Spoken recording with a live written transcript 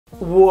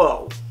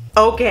whoa.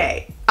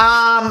 Okay.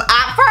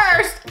 At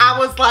first I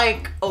was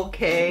like,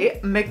 okay,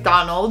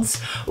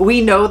 McDonald's,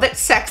 we know that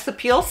sex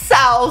appeal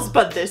sells,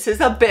 but this is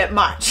a bit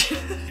much.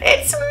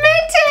 It's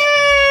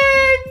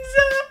mittens,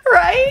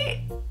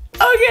 right?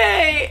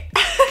 Okay.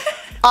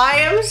 I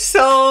am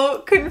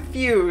so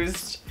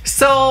confused.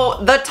 So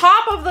the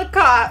top of the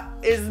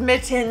cup is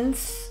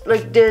mittens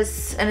like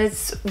this, and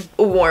it's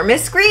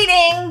warmest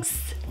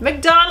greetings,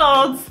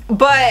 McDonald's.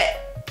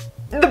 But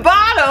the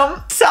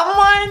bottom,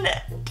 someone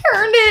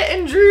turned it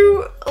and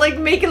drew, like,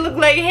 make it look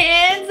like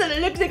hands, and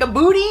it looks like a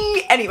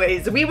booty.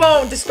 Anyways, we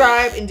won't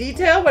describe in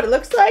detail what it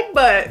looks like,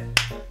 but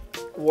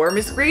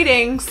warmest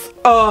greetings.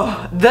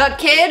 Oh, the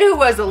kid who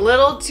was a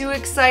little too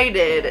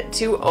excited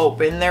to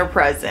open their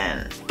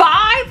present.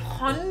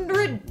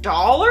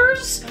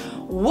 $500?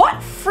 What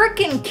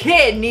freaking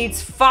kid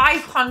needs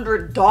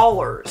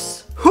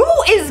 $500? Who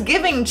is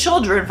giving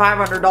children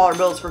 $500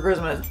 bills for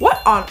Christmas?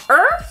 What on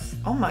earth?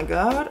 Oh my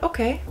God,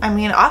 okay. I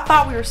mean, I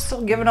thought we were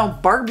still giving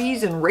out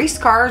Barbies and race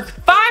cars.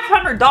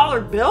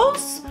 $500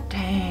 bills?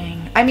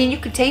 Dang. I mean, you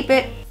could tape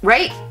it,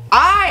 right?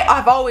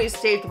 I've always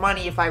saved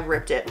money if I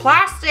ripped it.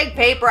 Plastic,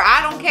 paper,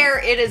 I don't care.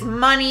 It is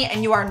money,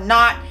 and you are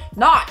not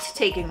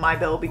taking my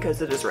bill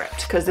because it is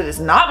ripped. Because it is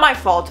not my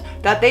fault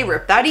that they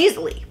ripped that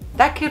easily.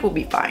 That kid will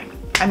be fine.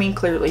 I mean,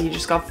 clearly he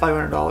just got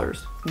 $500.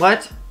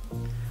 What?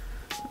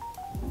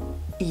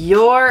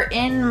 You're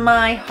in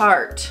my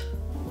heart.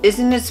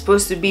 Isn't it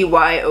supposed to be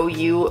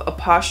YOU''RE?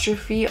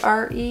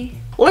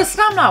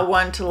 Listen, I'm not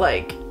one to,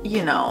 like,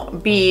 you know,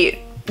 be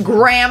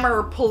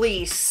grammar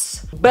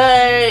police,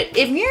 but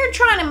if you're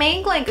trying to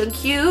make like a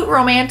cute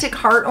romantic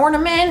heart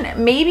ornament,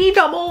 maybe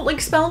double like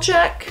spell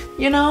check,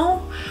 you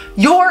know?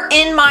 You're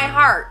in my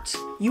heart.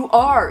 You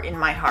are in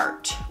my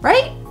heart,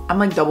 right? I'm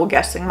like double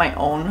guessing my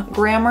own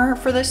grammar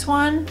for this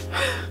one,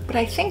 but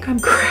I think I'm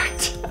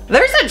correct.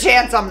 There's a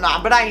chance I'm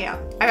not, but I am.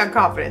 I got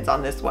confidence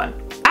on this one.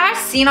 As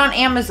seen on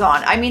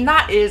Amazon, I mean,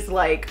 that is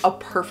like a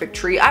perfect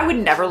tree. I would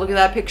never look at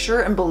that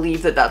picture and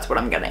believe that that's what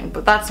I'm getting,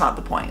 but that's not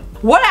the point.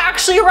 What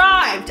actually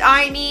arrived?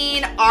 I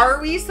mean,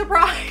 are we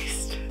surprised?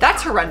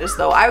 That's horrendous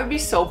though. I would be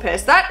so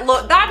pissed.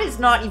 That is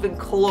not even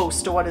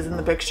close to what is in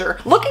the picture.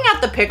 Looking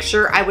at the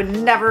picture, I would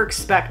never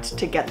expect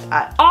to get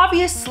that.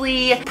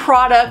 Obviously,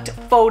 product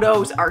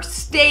photos are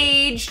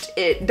staged.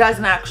 It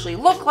doesn't actually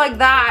look like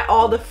that.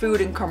 All the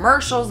food in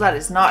commercials, that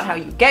is not how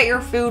you get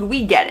your food.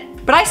 We get it.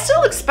 But I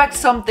still expect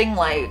something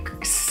like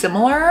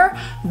similar.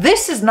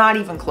 This is not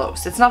even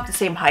close. It's not the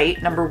same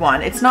height, number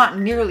one. It's not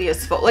nearly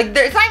as full. Like,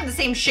 it's not even the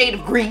same shade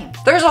of green.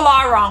 There's a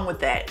lot wrong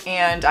with it.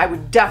 And I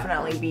would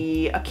definitely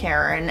be a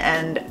Karen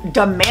and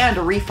demand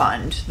a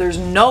refund. There's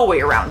no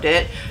way around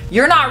it.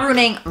 You're not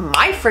ruining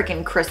my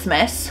freaking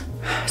Christmas.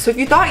 So if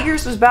you thought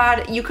yours was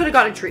bad, you could have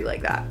got a tree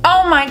like that.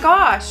 Oh my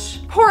gosh,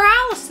 poor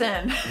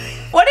Allison.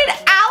 What did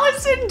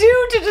Allison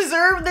do to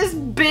deserve this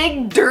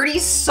big dirty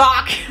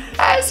sock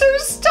as her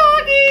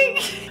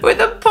stocking with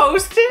a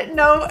post-it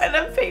note and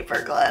a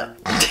paper clip?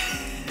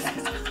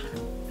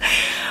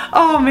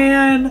 Oh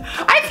man,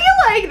 I feel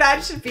like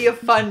that should be a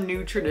fun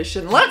new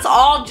tradition. Let's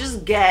all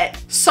just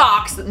get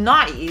socks,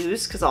 not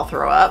used because I'll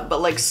throw up, but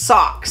like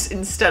socks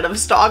instead of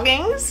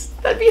stockings.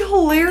 That'd be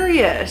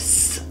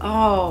hilarious.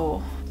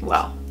 Oh.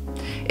 Well,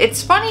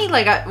 it's funny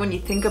like when you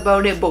think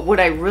about it, but would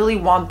I really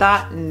want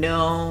that?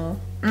 No.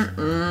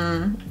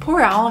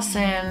 Poor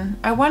Allison.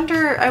 I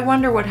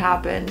wonder what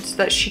happened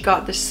that she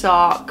got this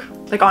sock.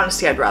 Like,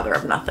 honestly, I'd rather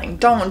have nothing.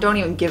 Don't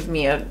even give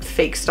me a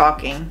fake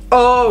stocking.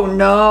 Oh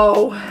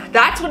no,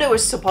 that's what it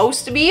was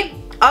supposed to be.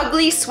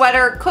 Ugly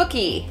sweater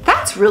cookie.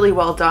 That's really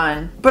well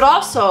done. But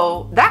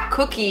also, that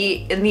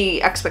cookie in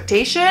the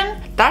expectation,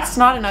 that's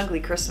not an ugly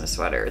Christmas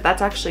sweater.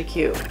 That's actually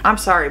cute. I'm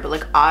sorry, but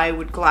like I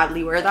would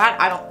gladly wear that.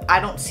 I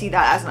don't see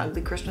that as an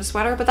ugly Christmas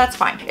sweater, but that's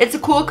fine. It's a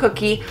cool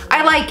cookie.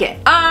 I like it.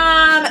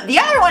 The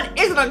other one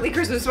is an ugly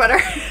Christmas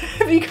sweater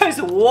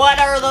because what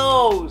are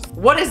those?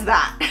 What is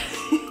that?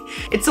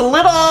 It's a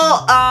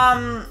little,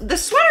 the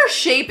sweater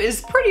shape is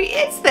pretty,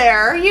 it's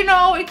there, you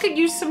know, it could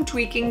use some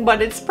tweaking,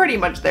 but it's pretty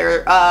much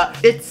there.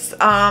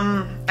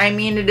 I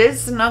mean, it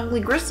is an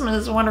ugly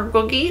Christmas sweater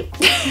cookie,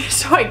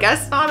 so I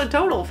guess not a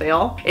total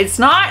fail. It's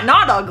not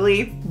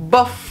ugly.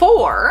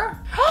 Before,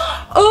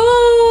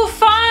 ooh,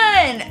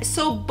 fun.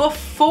 So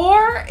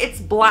before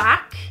it's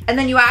black, and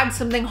then you add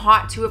something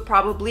hot to it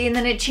probably, and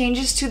then it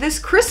changes to this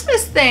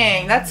Christmas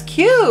thing. That's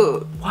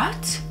cute.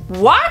 What?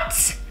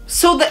 What?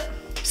 So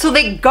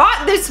they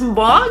got this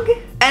mug,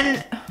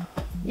 and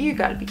you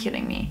gotta be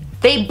kidding me.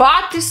 They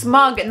bought this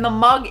mug, and the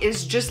mug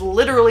is just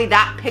literally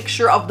that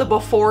picture of the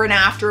before and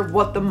after of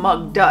what the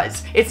mug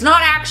does. It's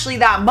not actually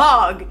that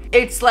mug.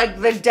 It's like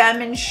the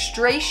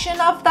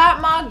demonstration of that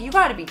mug. You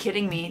gotta be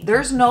kidding me.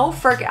 There's no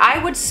frickin', I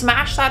would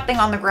smash that thing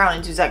on the ground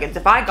in 2 seconds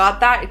if I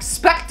got that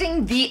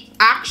expecting the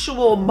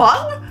actual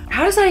mug.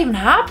 How does that even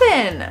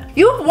happen?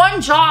 You have one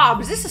job.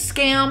 Is this a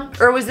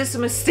scam or was this a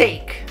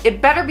mistake?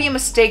 It better be a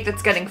mistake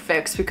that's getting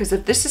fixed, because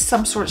if this is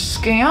some sort of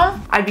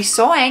scam, I'd be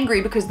so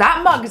angry, because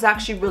that mug is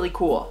actually really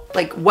cool.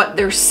 Like what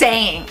they're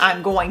saying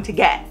I'm going to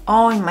get.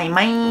 Oh my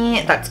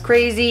mind, that's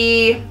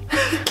crazy.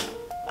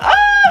 Ah!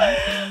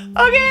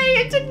 Okay,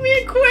 it took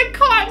me a quick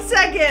hot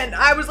second.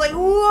 I was like,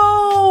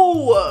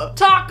 whoa,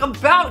 talk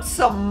about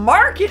some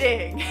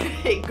marketing.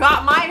 It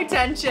got my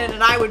attention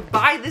and I would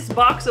buy this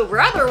box over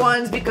other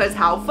ones because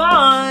how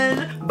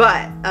fun.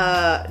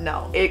 But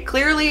no, it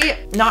clearly,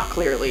 not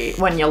clearly,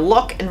 when you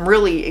look and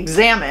really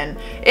examine,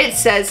 it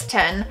says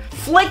 10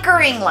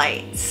 flickering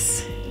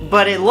lights.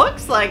 But it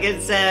looks like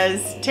it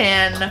says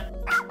 10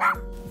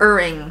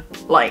 ring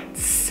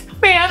lights.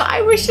 Man,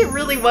 I wish it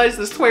really was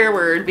the swear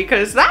word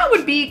because that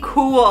would be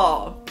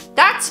cool.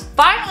 That's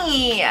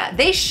funny.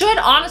 They should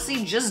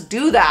honestly just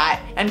do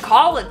that and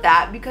call it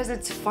that because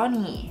it's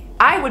funny.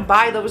 I would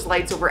buy those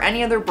lights over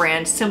any other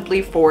brand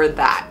simply for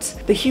that.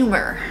 The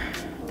humor,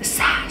 the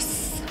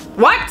sass.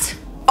 What?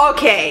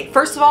 Okay,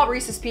 first of all,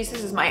 Reese's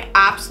Pieces is my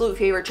absolute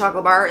favorite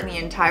chocolate bar in the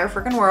entire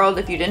freaking world,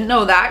 if you didn't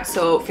know that,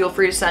 so feel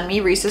free to send me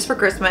Reese's for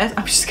Christmas.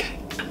 I'm just kidding.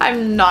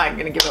 I'm not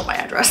gonna give out my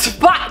address,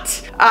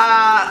 but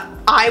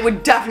I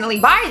would definitely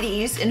buy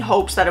these in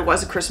hopes that it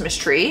was a Christmas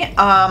tree.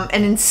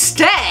 And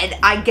instead,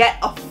 I get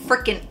a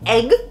freaking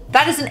egg.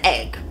 That is an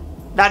egg.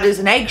 That is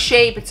an egg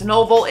shape, it's an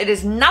oval. It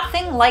is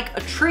nothing like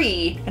a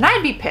tree, and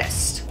I'd be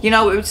pissed. You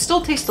know, it would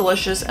still taste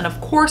delicious, and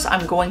of course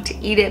I'm going to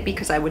eat it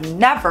because I would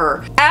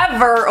never,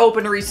 ever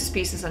open a Reese's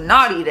Pieces and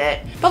not eat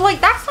it. But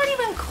like, that's not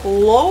even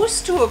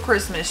close to a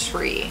Christmas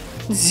tree.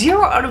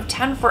 0 out of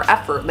 10 for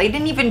effort. They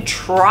didn't even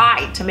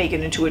try to make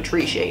it into a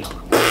tree shape.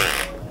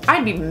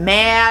 I'd be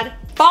mad.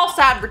 False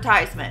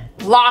advertisement.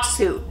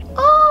 Lawsuit.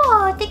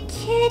 Oh, the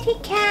kitty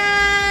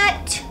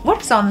cat.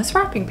 What's on this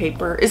wrapping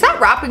paper? Is that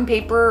wrapping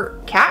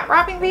paper cat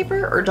wrapping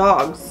paper or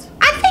dogs?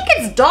 I think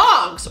it's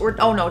dogs or,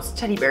 oh no, it's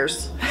teddy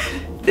bears.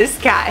 This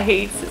cat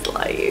hates his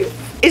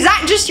life. Is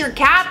that just your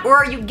cat or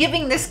are you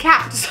giving this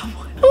cat to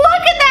someone? Look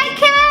at that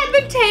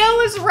cat! The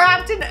tail is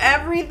wrapped in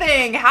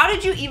everything. How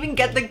did you even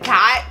get the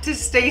cat to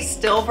stay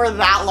still for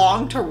that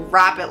long to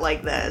wrap it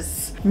like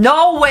this?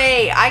 No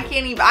way, I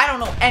can't even, I don't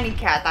know any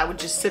cat that would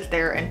just sit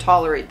there and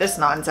tolerate this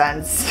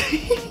nonsense.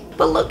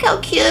 But look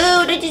how cute,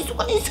 I just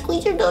want to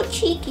squeeze her little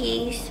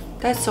cheekies.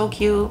 That's so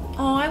cute.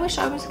 Oh, I wish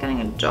I was getting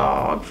a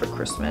dog for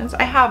Christmas.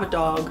 I have a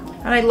dog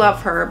and I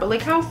love her, but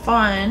like how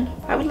fun.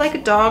 I would like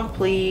a dog,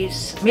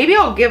 please. Maybe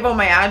I'll give out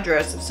my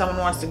address if someone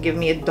wants to give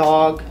me a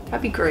dog.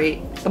 That'd be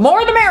great. The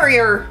more the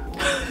merrier.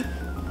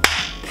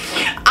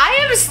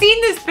 I have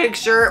seen this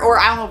picture, or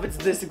I don't know if it's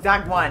this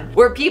exact one,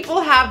 where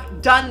people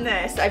have done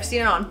this. I've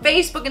seen it on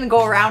Facebook and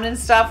go around and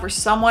stuff where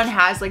someone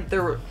has like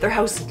their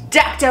house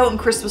decked out in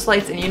Christmas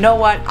lights, and you know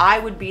what? I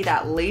would be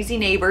that lazy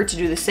neighbor to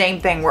do the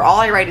same thing where all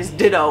I write is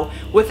ditto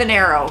with an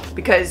arrow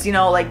because, you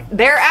know, like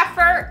their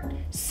effort,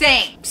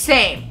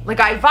 same.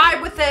 Like I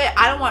vibe with it.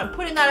 I don't want to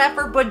put in that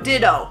effort, but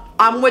ditto.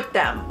 I'm with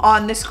them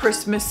on this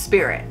Christmas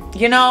spirit,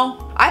 you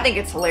know? I think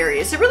it's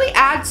hilarious. It really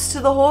adds to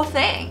the whole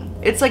thing.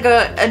 It's like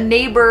a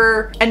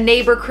neighbor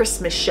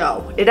Christmas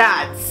show. It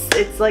adds,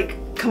 it's like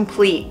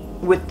complete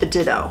with the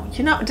ditto.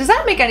 You know, does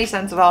that make any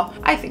sense at all?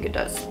 I think it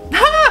does.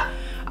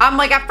 I'm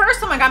like, at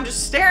first I'm like, I'm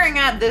just staring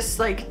at this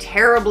like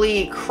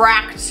terribly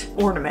cracked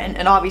ornament,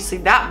 and obviously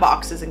that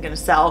box isn't gonna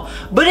sell.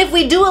 But if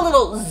we do a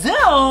little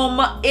zoom,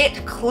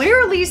 it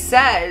clearly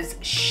says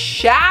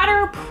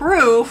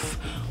shatterproof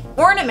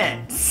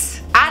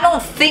ornaments. I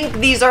don't think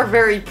these are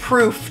very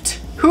proofed.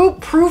 Who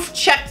proof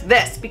checked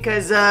this?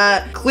 Because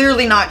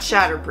clearly not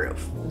shatterproof.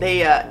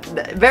 They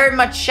very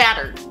much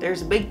shattered.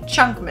 There's a big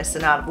chunk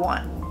missing out of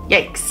one.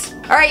 Yikes.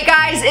 All right,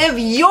 guys, if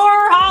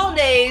your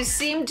holidays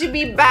seem to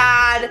be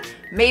bad,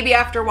 maybe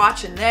after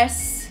watching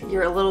this,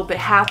 you're a little bit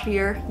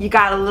happier. You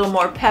got a little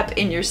more pep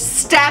in your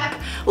step.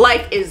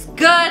 Life is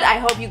good. I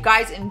hope you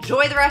guys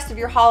enjoy the rest of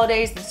your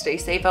holidays and stay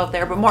safe out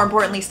there, but more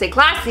importantly, stay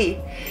classy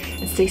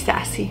and stay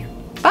sassy.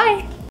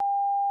 Bye.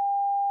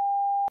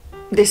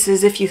 This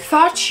is if you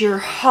thought your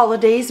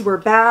holidays were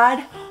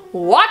bad,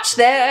 watch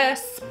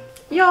this.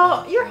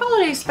 Y'all, your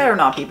holidays better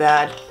not be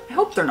bad. I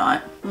hope they're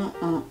not.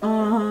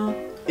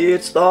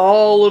 It's the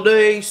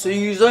holiday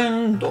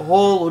season,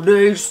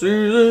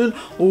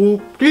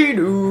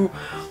 Oop-dee-doo,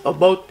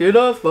 about to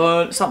the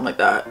fun, something like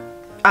that.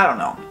 I don't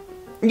know.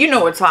 You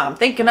know what song I'm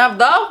thinking of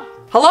though.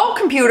 Hello,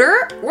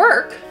 computer,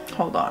 work.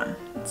 Hold on,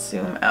 let's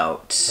zoom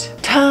out.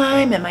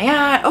 Time am I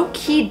at?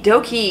 Okie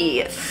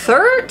dokie,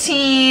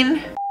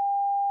 13.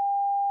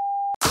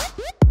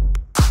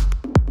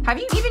 Have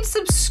you even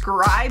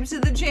subscribed to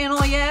the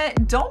channel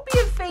yet? Don't be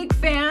a fake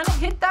fan,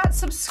 hit that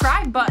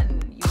subscribe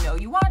button. You know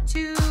you want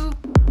to.